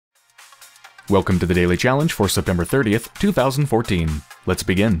Welcome to the Daily Challenge for September 30th, 2014. Let's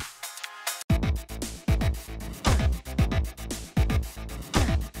begin.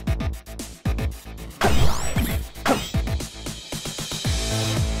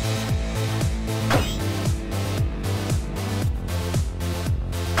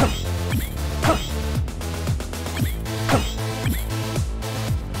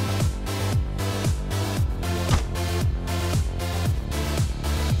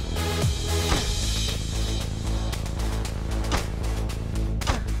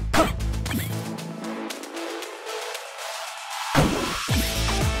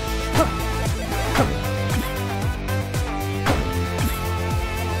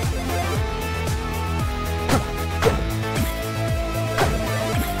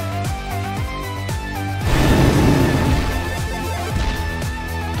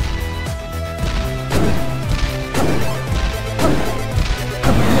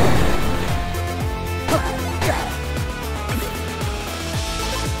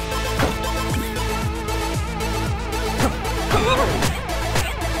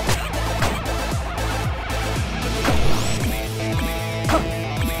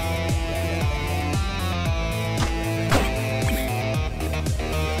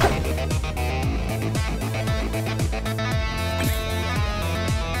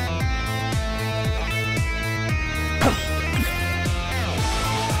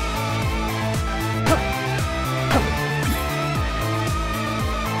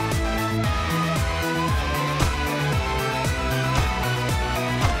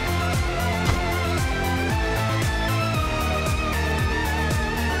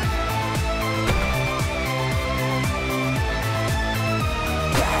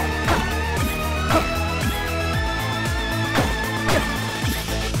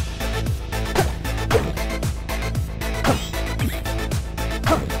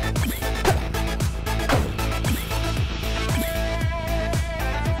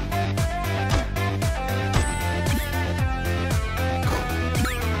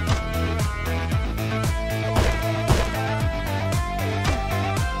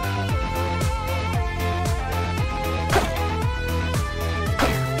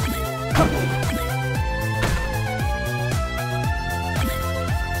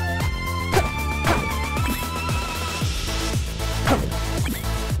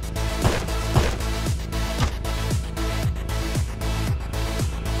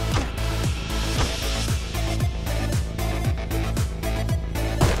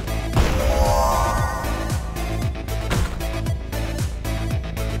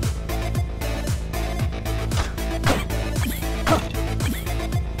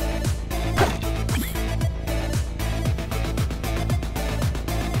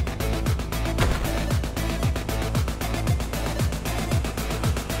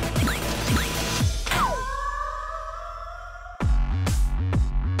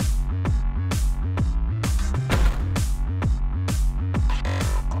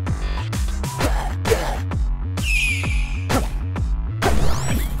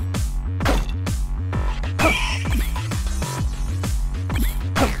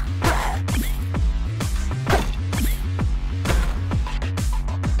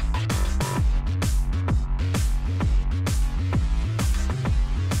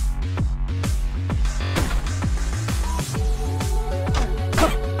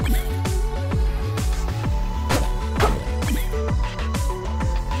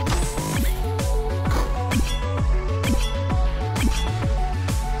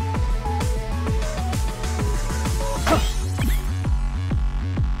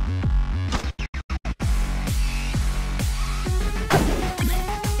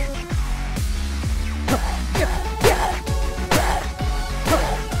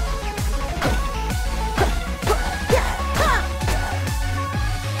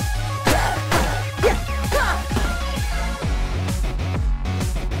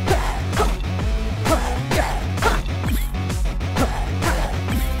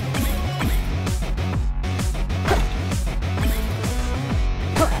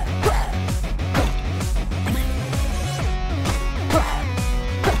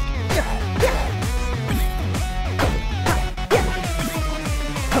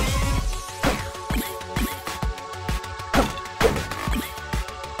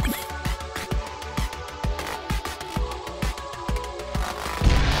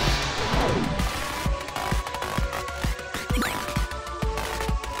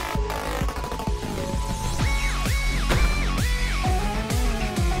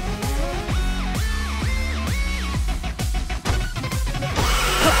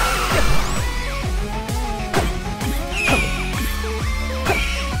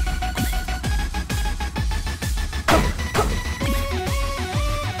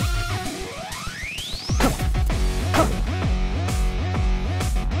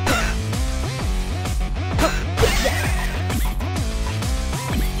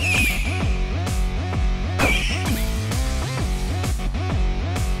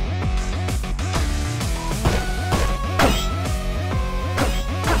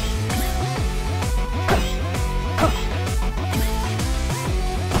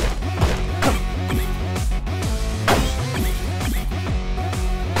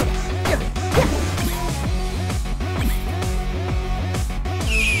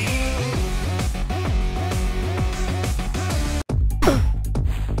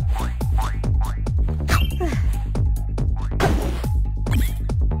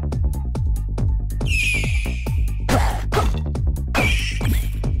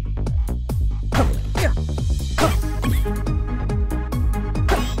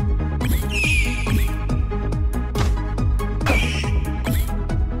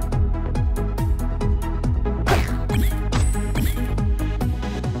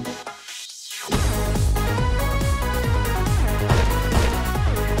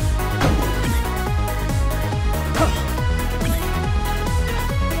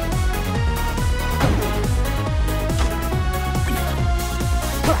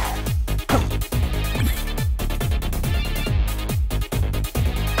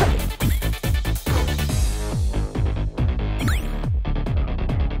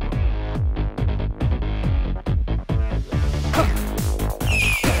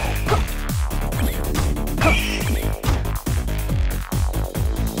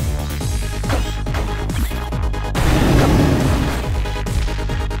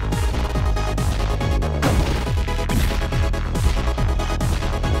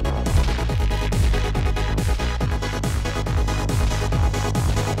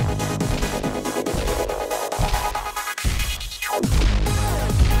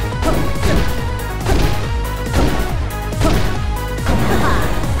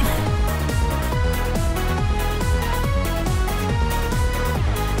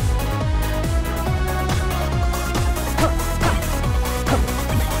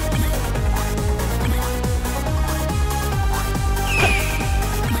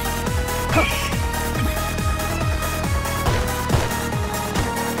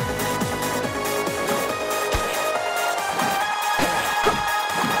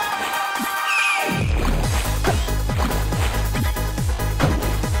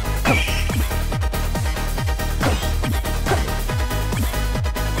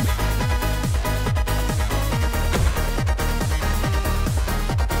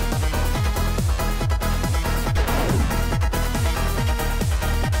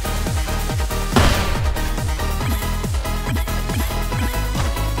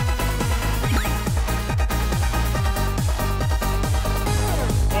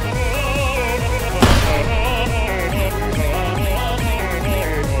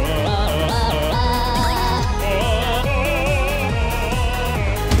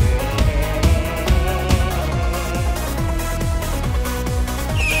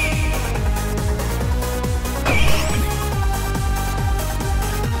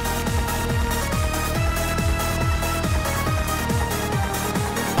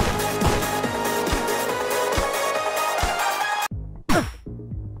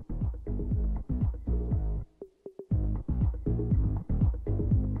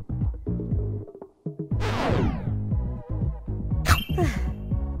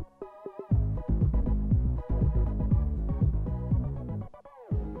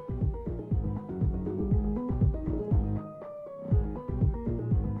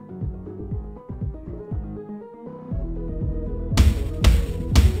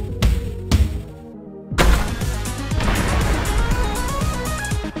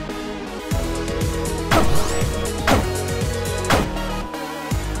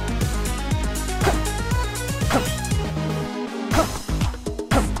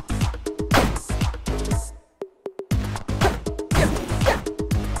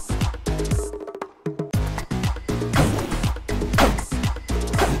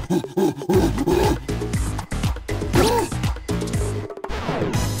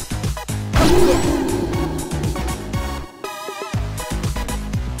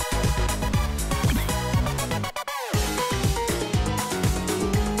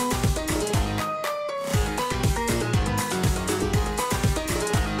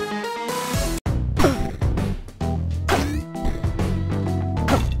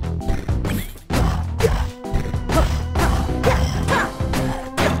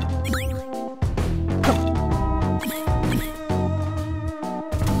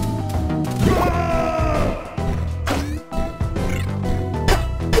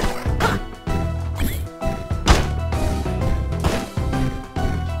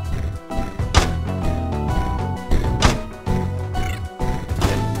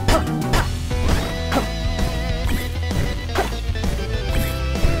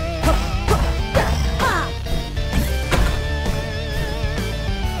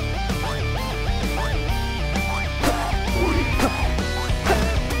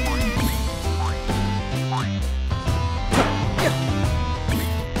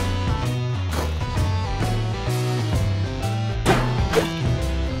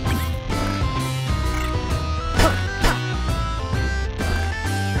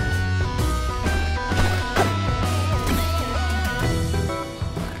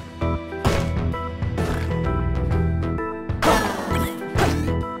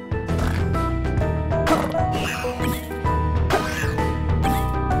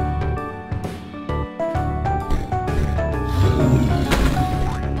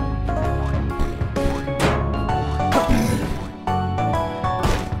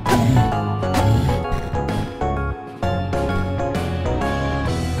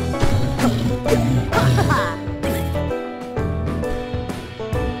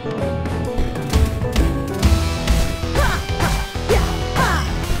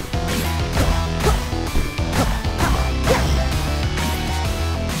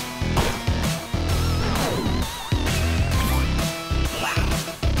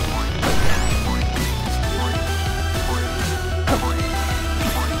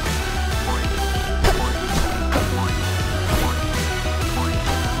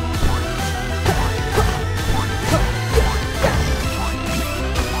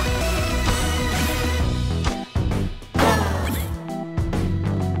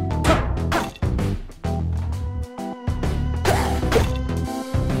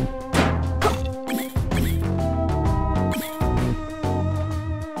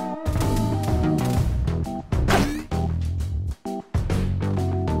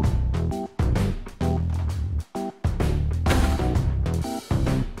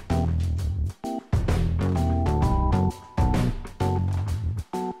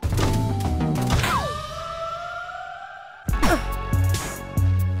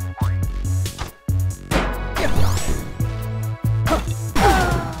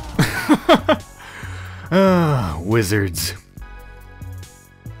 Wizards.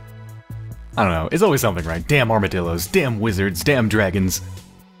 I don't know, it's always something, right? Damn armadillos, damn wizards, damn dragons.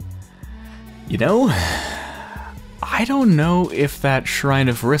 You know, I don't know if that Shrine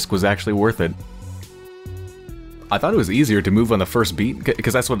of Risk was actually worth it. I thought it was easier to move on the first beat,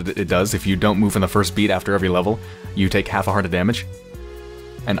 because that's what it does. If you don't move on the first beat after every level, you take half a heart of damage.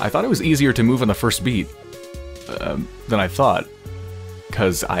 And I thought it was easier to move on the first beat than I thought,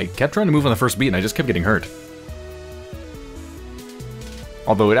 because I kept trying to move on the first beat and I just kept getting hurt.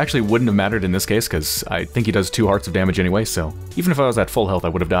 Although it actually wouldn't have mattered in this case, because I think he does 2 hearts of damage anyway, so even if I was at full health I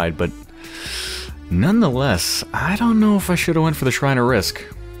would have died, but nonetheless, I don't know if I should have went for the Shrine of Risk.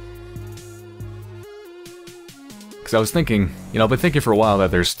 Because I was thinking, you know, I've been thinking for a while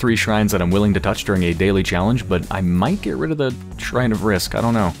that there's 3 shrines that I'm willing to touch during a daily challenge, but I might get rid of the Shrine of Risk, I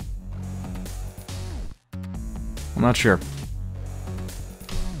don't know. I'm not sure.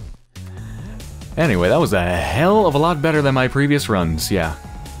 Anyway, that was a hell of a lot better than my previous runs, yeah.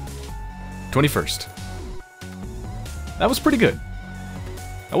 21st. That was pretty good.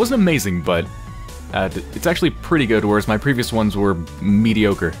 That wasn't amazing, but it's actually pretty good, whereas my previous ones were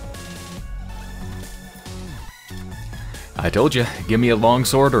mediocre. I told you, give me a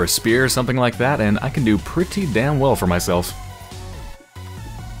longsword or a spear or something like that, and I can do pretty damn well for myself.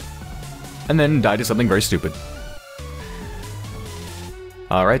 And then die to something very stupid.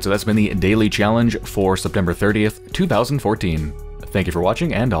 Alright, so that's been the daily challenge for September 30th, 2014. Thank you for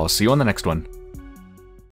watching, and I'll see you on the next one.